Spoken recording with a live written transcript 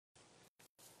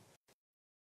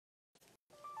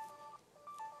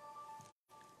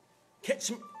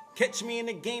Catch, catch me in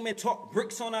the game and talk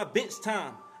bricks on our bench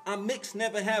time. I'm mixed,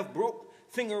 never have broke.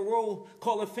 Finger roll,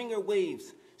 call her finger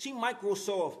waves. She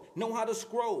Microsoft, know how to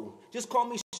scroll. Just call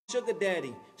me sugar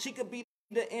daddy. She could be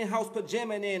the in-house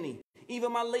pajama nanny.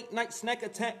 Even my late night snack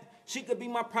attack. She could be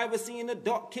my privacy in the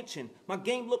dark kitchen. My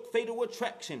game look fatal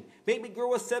attraction. Baby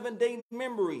girl a 7-day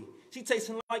memory. She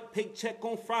tasting like paycheck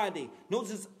on Friday.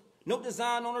 No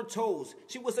design on her toes.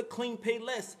 She was a clean pay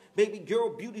less. Baby girl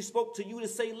beauty spoke to you to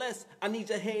say less. I need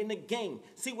your head in the game.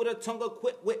 See what her tongue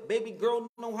equipped with. Baby girl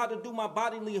know how to do my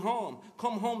bodily harm.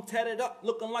 Come home tatted up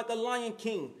looking like a Lion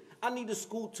King. I need a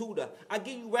school tutor. I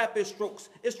give you rapid strokes.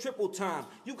 It's triple time.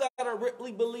 You gotta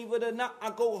Ripley, believe it or not.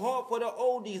 I go hard for the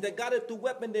oldies that got it through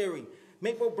weaponry.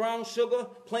 Maple brown sugar,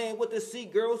 playing with the sea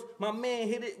girls. My man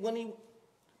hit it when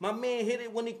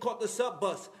he caught the sub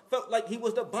bus. Felt like he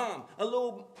was the bomb. A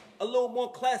little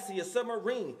more classy, a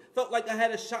submarine. Felt like I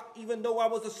had a shot even though I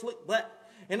was a slick black.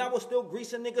 And I was still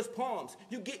greasing niggas' palms.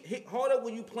 You get hit harder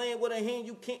when you playing with a hand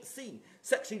you can't see.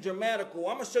 Sexy, dramatical.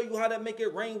 I'ma show you how to make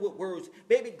it rain with words.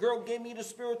 Baby girl gave me the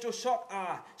spiritual shark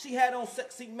eye. She had on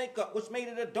sexy makeup, which made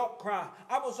it a dark cry.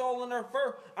 I was all in her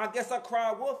fur. I guess I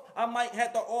cried wolf. I might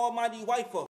have the almighty wife her.